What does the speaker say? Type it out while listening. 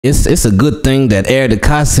It's a good thing that Eric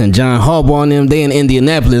DeCosta and John Harbaugh and them, they in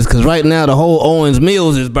Indianapolis, because right now the whole Owens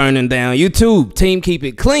Mills is burning down. YouTube, team keep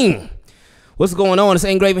it clean. What's going on? It's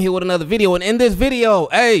Ingraven here with another video. And in this video,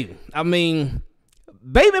 Bateman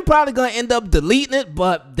probably going to end up deleting it,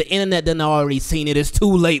 but the internet done already seen it. It's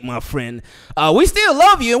too late, my friend. We still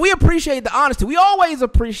love you, and we appreciate the honesty. We always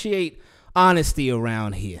appreciate honesty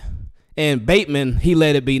around here. And Bateman, he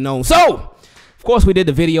let it be known. So, of course, we did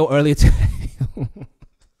the video earlier today.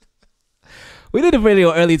 We did a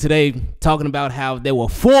video earlier today talking about how there were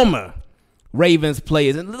former Ravens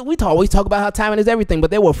players, and we always talk about how timing is everything, but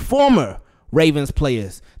there were former Ravens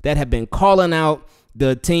players that have been calling out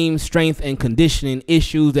the team's strength and conditioning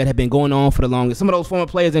issues that have been going on for the longest. Some of those former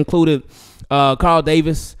players included Carl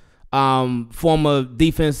Davis, former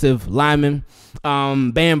defensive lineman,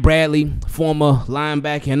 Bam Bradley, former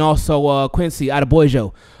linebacker, and also Quincy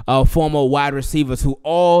Adebayo, former wide receivers, who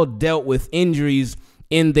all dealt with injuries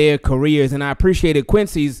in their careers. And I appreciated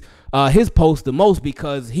Quincy's his post the most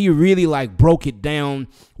because he really broke it down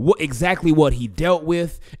exactly what he dealt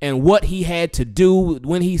with and what he had to do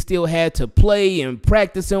when he still had to play and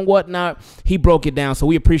practice and whatnot. He broke it down, so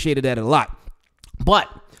we appreciated that a lot. But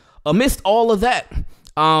amidst all of that,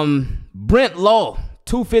 Brent Law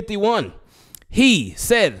 251, he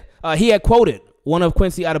said he had quoted one of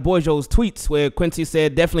Quincy Adebayo's tweets where Quincy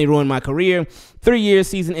said, "Definitely ruined my career. 3 years,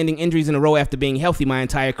 season-ending injuries in a row after being healthy my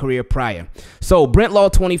entire career prior." So Brent Law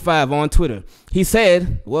 25 on Twitter, he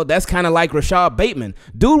said, well, that's kind of like Rashod Bateman.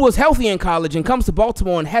 Dude was healthy in college and comes to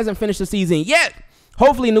Baltimore and hasn't finished the season yet.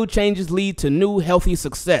 Hopefully new changes lead to new healthy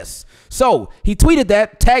success. So he tweeted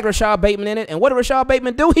that, tagged Rashod Bateman in it, and what did Rashod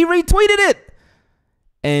Bateman do? He retweeted it.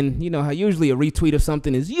 And you know how usually a retweet of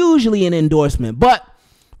something is usually an endorsement, but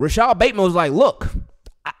Rashod Bateman was like, look,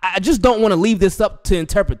 I just don't want to leave this up to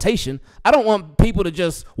interpretation. I don't want people to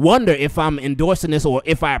just wonder if I'm endorsing this or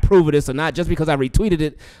if I approve of this or not just because I retweeted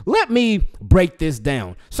it. Let me break this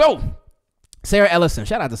down. So, Sarah Ellison,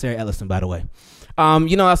 shout out to Sarah Ellison, by the way.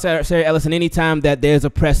 You know, Sarah Ellison, anytime that there's a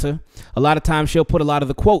presser, a lot of times she'll put a lot of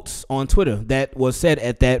the quotes on Twitter that was said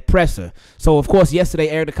at that presser. So, of course, yesterday,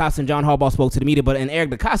 Eric DeCosta and John Harbaugh spoke to the media, but in Eric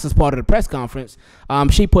DeCosta's part of the press conference,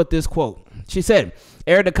 she put this quote. She said,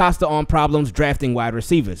 Eric DeCosta on problems drafting wide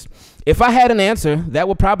receivers. If I had an answer, that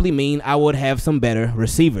would probably mean I would have some better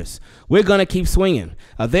receivers. We're going to keep swinging.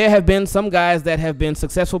 There have been some guys that have been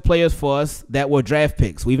successful players for us that were draft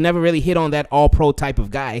picks. We've never really hit on that all-pro type of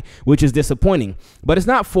guy, which is disappointing. But it's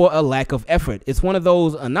not for a lack of effort. It's one of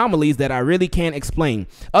those anomalies that I really can't explain,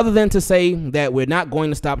 other than to say that we're not going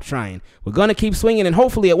to stop trying. We're going to keep swinging, and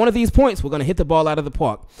hopefully at one of these points, we're going to hit the ball out of the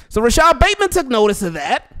park. So Rashod Bateman took notice of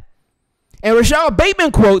that. And Rashod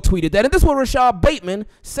Bateman quote tweeted that, and this is what Rashod Bateman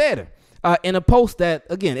said in a post that,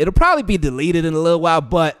 again, it'll probably be deleted in a little while,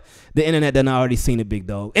 but the internet done already seen it, big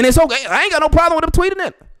dog. And it's okay. I ain't got no problem with him tweeting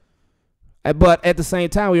it. But at the same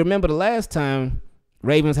time, we remember the last time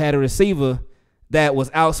Ravens had a receiver that was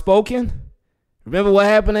outspoken. Remember what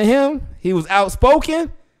happened to him? He was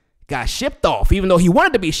outspoken, got shipped off, even though he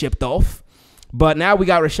wanted to be shipped off. But now we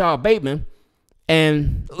got Rashod Bateman,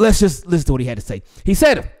 and let's just listen to what he had to say. He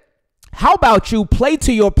said, how about you play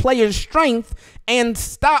to your player's strength and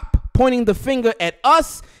stop pointing the finger at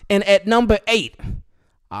us and at number 8?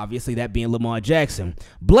 Obviously, that being Lamar Jackson.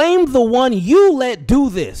 Blame the one you let do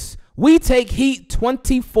this. We take heat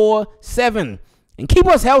 24/7 and keep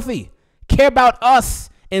us healthy. Care about us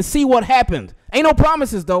and see what happened. Ain't no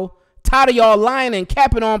promises, though. Tired of y'all lying and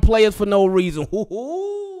capping on players for no reason.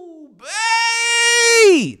 Ooh,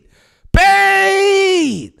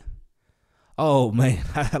 bait. Oh, man,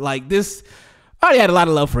 like this, I already had a lot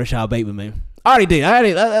of love for Rashod Bateman, man. I already did.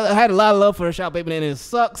 I had a lot of love for Rashod Bateman, and it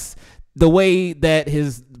sucks the way that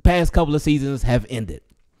his past couple of seasons have ended.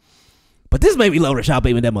 But this made me love Rashod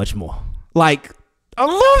Bateman that much more. Like, I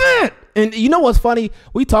love it. And you know what's funny?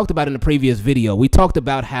 We talked about in the previous video, we talked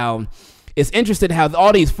about how it's interesting how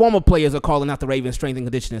all these former players are calling out the Ravens strength and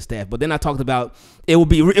conditioning staff. But then I talked about it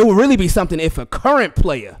would really be something if a current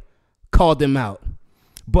player called them out.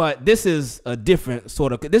 But this is a different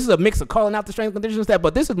sort of, this is a mix of calling out the strength and conditioning staff,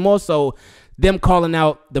 but this is more so them calling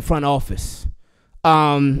out the front office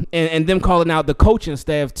and them calling out the coaching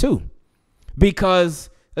staff too. Because,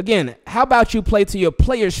 again, how about you play to your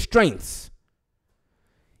players' strengths?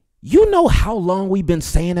 You know how long we've been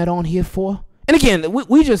saying that on here for? And again,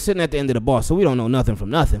 we just sitting at the end of the bar, so we don't know nothing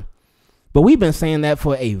from nothing. But we've been saying that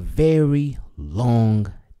for a very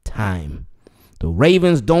long time. The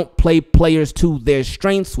Ravens don't play players to their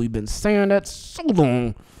strengths. We've been saying that so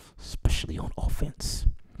long, especially on offense.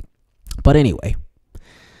 But anyway,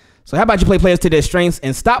 so how about you play players to their strengths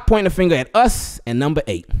and stop pointing the finger at us and number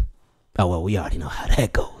 8? Oh, well, we already know how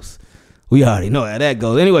that goes.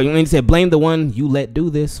 Anyway, when he said, blame the one you let do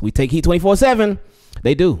this. We take heat 24/7.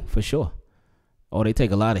 They do, for sure. Oh, they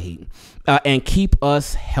take a lot of heat. And keep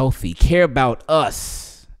us healthy. Care about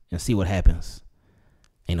us. And see what happens.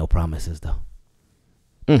 Ain't no promises,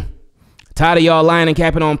 though. Tired of y'all lying and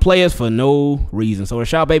capping on players for no reason. So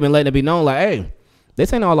Rashod Bateman letting it be known, like, hey,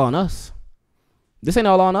 this ain't all on us. We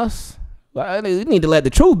need to let the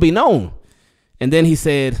truth be known. And then he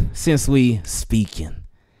said, since we speaking.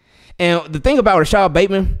 And the thing about Rashod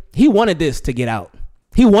Bateman, he wanted this to get out.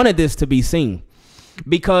 He wanted this to be seen.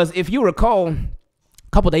 Because if you recall, a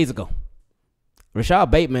couple days ago, Rashod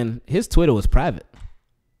Bateman, his Twitter was private.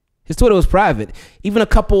 Even a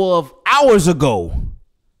couple of hours ago,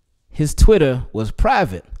 his Twitter was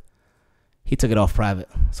private. He took it off private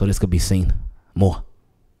so this could be seen more.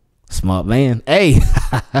 Smart man. Hey,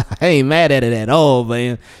 I ain't mad at it at all,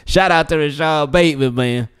 man. Shout out to Rashod Bateman,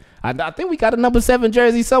 man. I think we got a number 7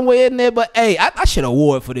 jersey somewhere in there, but hey, I should have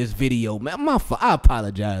wore it for this video, man. I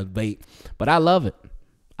apologize, Bate, but I love it.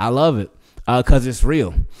 Because it's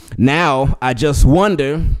real. Now, I just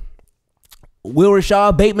wonder, will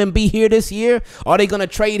Rashod Bateman be here this year? Are they going to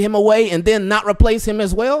trade him away and then not replace him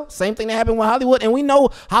as well? Same thing that happened with Hollywood. And we know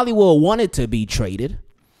Hollywood wanted to be traded.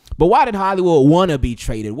 But why did Hollywood want to be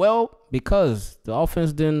traded? Well, because the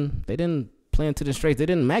offense didn't play into the strengths. They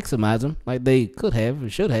didn't maximize them like they could have or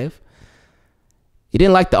should have. He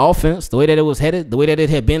didn't like the offense, the way that it was headed, the way that it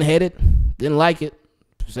had been headed. Didn't like it.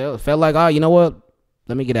 So it felt like, oh, you know what?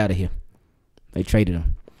 Let me get out of here. They traded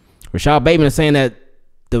him. Rashod Bateman is saying that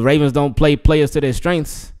the Ravens don't play players to their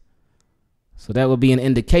strengths. So that would be an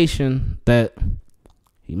indication that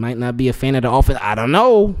he might not be a fan of the offense. I don't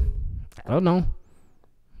know.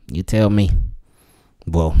 You tell me.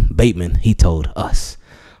 Well, Bateman, he told us.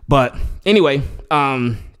 But anyway,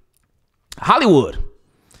 Hollywood,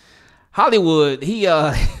 he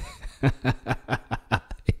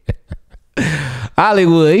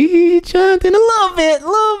Hollywood, he chimed in a little bit.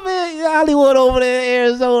 Hollywood over there in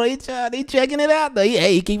Arizona, he checking it out though.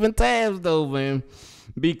 He keeping tabs though, man.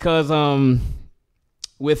 Because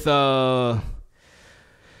with the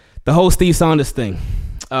whole Steve Saunders thing,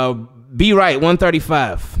 Be Right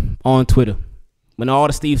 135 on Twitter, when all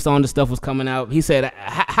the Steve Saunders stuff was coming out, he said,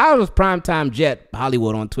 how does Primetime Jet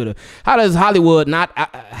Hollywood on Twitter, how Hollywood not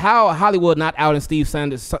out in Steve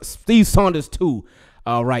Saunders 2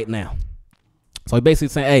 right now? So he basically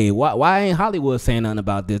saying, hey, why ain't Hollywood saying nothing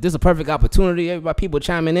about this? This is a perfect opportunity. Everybody, people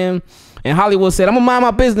chiming in. And Hollywood said, I'm going to mind my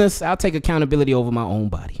business. I'll take accountability over my own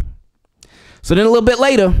body. So then a little bit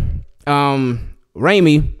later, Hoodie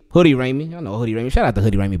Ramey, I know Hoodie Ramey. Shout out to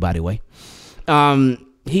Hoodie Ramey, by the way.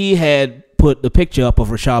 He had put the picture up of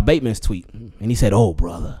Rashod Bateman's tweet. And he said, oh,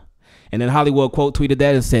 brother. And then Hollywood quote tweeted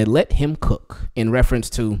that and said, let him cook, in reference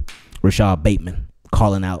to Rashod Bateman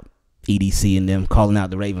calling out EDC and them, calling out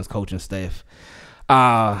the Ravens coaching staff.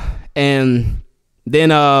 And then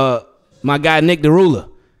my guy Nick DeRula,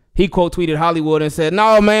 he quote tweeted Hollywood and said,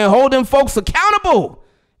 no, man, hold them folks accountable.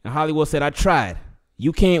 And Hollywood said, I tried.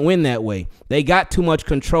 You can't win that way. They got too much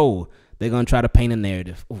control. They're going to try to paint a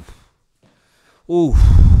narrative. Oof.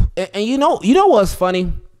 And you know what's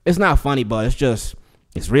funny? It's not funny, but it's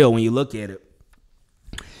real when you look at it.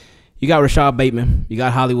 You got Rashod Bateman. You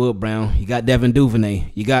got Hollywood Brown. You got Devin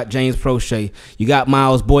Duvernay. You got James Prochet. You got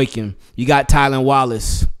Miles Boykin. You got Tylan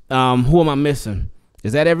Wallace. Who am I missing?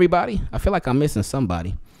 Is that everybody? I feel like I'm missing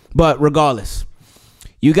somebody. But regardless,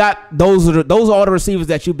 you got those are all the receivers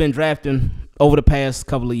that you've been drafting over the past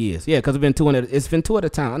couple of years. Yeah, because it's been two at a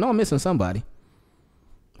time. I know I'm missing somebody.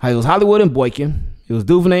 It was Hollywood and Boykin. It was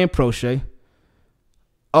Duvernay and Prochet.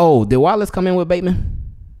 Oh, did Wallace come in with Bateman?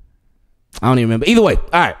 I don't even remember. Either way, all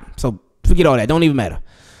right. So forget all that. Don't even matter.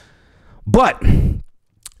 But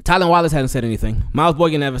Tylan Wallace hasn't said anything. Miles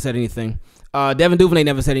Boykin never said anything. Devin Duvernay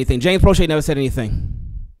never said anything. James Prochet never said anything.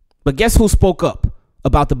 But guess who spoke up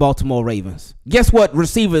about the Baltimore Ravens? Guess what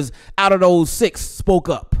receivers out of those 6 spoke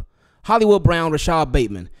up? Hollywood Brown, Rashod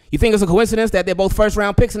Bateman. You think it's a coincidence that they're both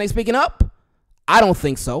first-round picks and they speaking up? I don't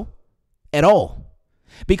think so at all.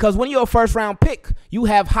 Because when you're a first-round pick, you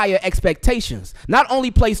have higher expectations. Not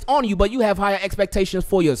only placed on you, but you have higher expectations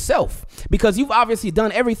for yourself. Because you've obviously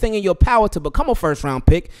done everything in your power to become a first-round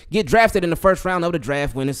pick, get drafted in the first round of the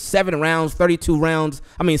draft when it's 7 rounds, 32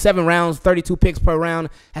 picks per round.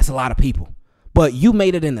 That's a lot of people. But you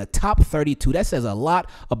made it in the top 32. That says a lot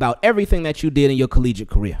about everything that you did in your collegiate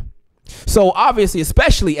career. So obviously,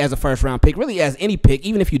 especially as a first-round pick, really as any pick,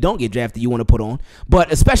 even if you don't get drafted, you want to put on.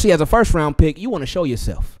 But especially as a first-round pick, you want to show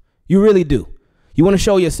yourself. You really do. You want to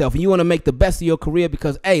show yourself, and you want to make the best of your career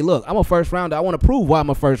because, hey, look, I'm a first-rounder. I want to prove why I'm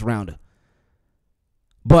a first-rounder.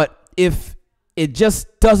 But if it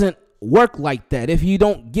just doesn't work like that, if you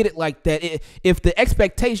don't get it like that, if the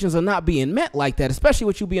expectations are not being met like that, especially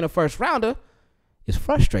with you being a first rounder, it's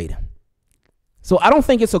frustrating. So I don't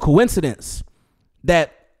think it's a coincidence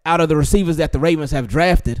that out of the receivers that the Ravens have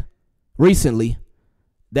drafted recently,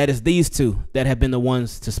 that it's these two that have been the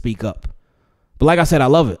ones to speak up. But like I said, I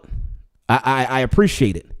love it. I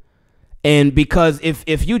appreciate it. And because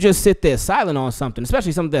if you just sit there silent on something,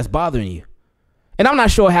 especially something that's bothering you, and I'm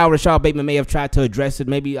not sure how Rashod Bateman may have tried to address it.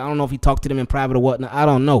 Maybe, I don't know if he talked to them in private or whatnot. I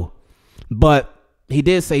don't know. But he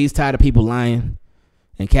did say he's tired of people lying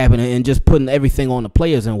and capping and just putting everything on the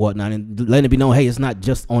players and whatnot and letting it be known, hey, it's not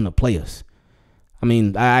just on the players. I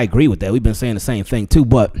mean, I agree with that. We've been saying the same thing too,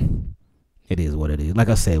 but it is what it is. Like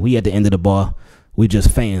I said, we at the end of the bar. We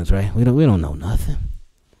just fans, right? We don't know nothing.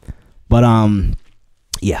 But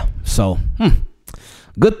yeah. So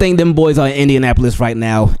good thing them boys are in Indianapolis right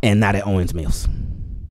now and not at Owens Mills.